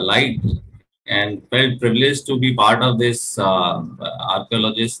liked and felt privileged to be part of this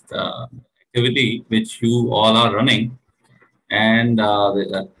archaeologist activity which you all are running. And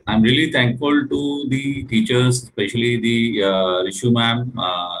I'm really thankful to the teachers, especially the Rishu ma'am.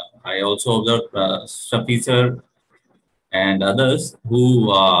 I also observed Shafi sir and others who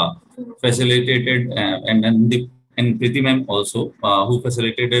facilitated and Priti ma'am also who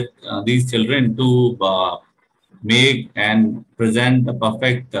facilitated these children to make and present a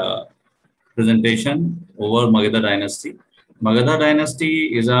perfect presentation over Magadha dynasty. Magadha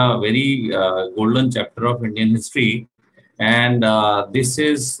dynasty is a very golden chapter of Indian history, and this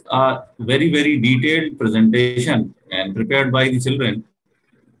is a very detailed presentation and prepared by the children.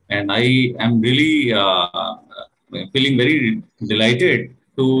 And I am really feeling very delighted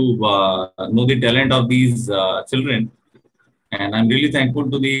to know the talent of these children. And I'm really thankful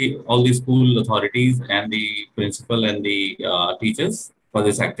to the all the school authorities and the principal and the teachers for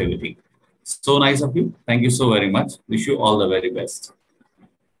this activity. So nice of you. Thank you so very much. Wish you all the very best.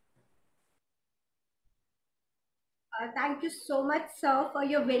 Thank you so much, sir, for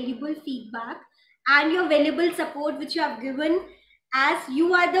your valuable feedback and your valuable support which you have given, as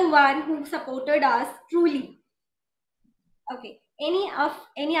you are the one who supported us truly. Okay.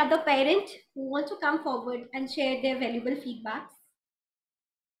 Any other parent who wants to come forward and share their valuable feedbacks?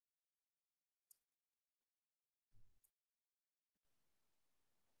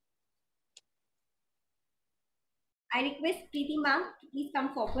 I request Preeti ma'am to please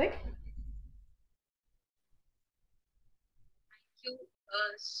come forward. Thank you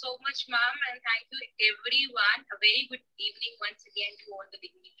so much, ma'am, and thank you everyone. A very good evening once again to all the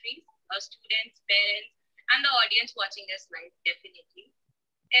dignitaries, students, parents, and the audience watching us live, definitely.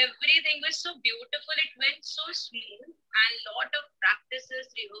 Everything was so beautiful. It went so smooth, and a lot of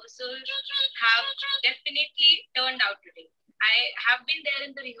practices, rehearsals have definitely turned out today. I have been there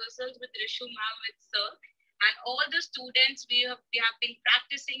in the rehearsals with Rishu ma'am, with sir, and all the students. We have been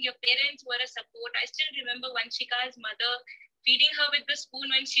practicing. Your parents were a support. I still remember Vanshika's mother feeding her with the spoon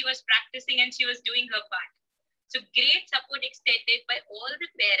when she was practicing and she was doing her part. So great support extended by all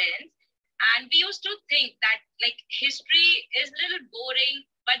the parents. And we used to think that like history is a little boring,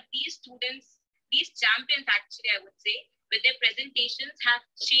 but these students, these champions actually, I would say, with their presentations have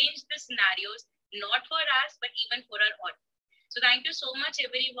changed the scenarios, not for us, but even for our audience. So thank you so much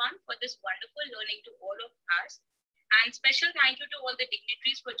everyone for this wonderful learning to all of us. And special thank you to all the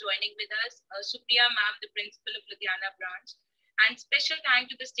dignitaries for joining with us, Supriya ma'am, the principal of Ludhiana branch. And special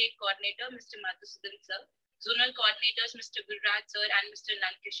thank to the state coordinator, Mr. Madhusudan sir, zonal coordinators, Mr. Gulraj sir and Mr.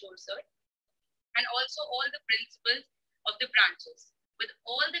 Nankishore sir, and also all the principals of the branches. with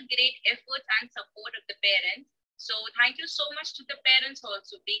all the great efforts and support of the parents. So thank you so much to the parents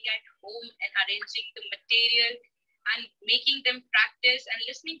also being at home and arranging the material and making them practice and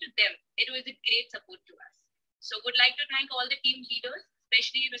listening to them. It was a great support to us. So would like to thank all the team leaders,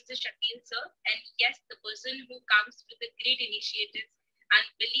 especially Mr. Shakil sir, and yes, the person who comes with the great initiatives and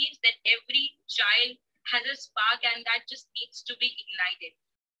believes that every child has a spark and that just needs to be ignited.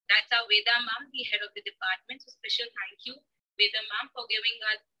 That's our Veda ma'am, the head of the department. So special thank you, Veda ma'am, for giving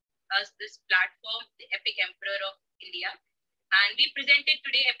us this platform, the Epic Emperor of India. And we presented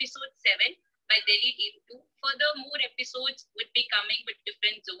today episode 7 by Delhi Team 2. Further, more episodes would be coming with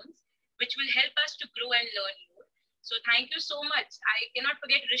different zones, which will help us to grow and learn more. So thank you so much. I cannot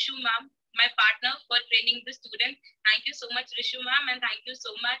forget Rishu ma'am, my partner for training the student. Thank you so much, Rishu ma'am, and thank you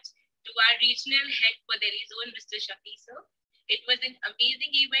so much to our regional head for Delhi zone, Mr. Shakti sir. It was an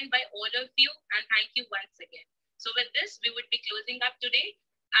amazing event by all of you, and thank you once again. So with this, we would be closing up today.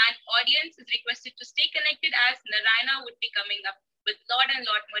 And audience is requested to stay connected as Narayana would be coming up with lot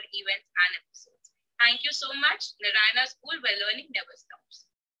more events and episodes. Thank you so much. Narayana School where learning never stops.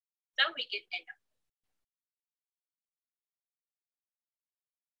 So we can end up.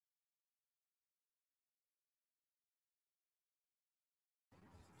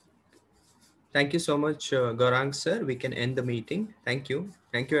 Thank you so much, Gaurang sir. We can end the meeting. Thank you.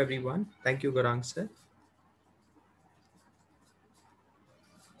 Thank you, everyone. Thank you, Gaurang sir.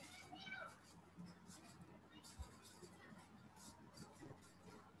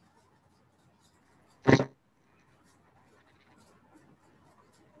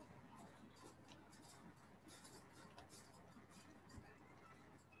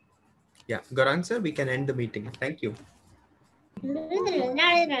 Yeah, Gaurang sir, we can end the meeting. Thank you.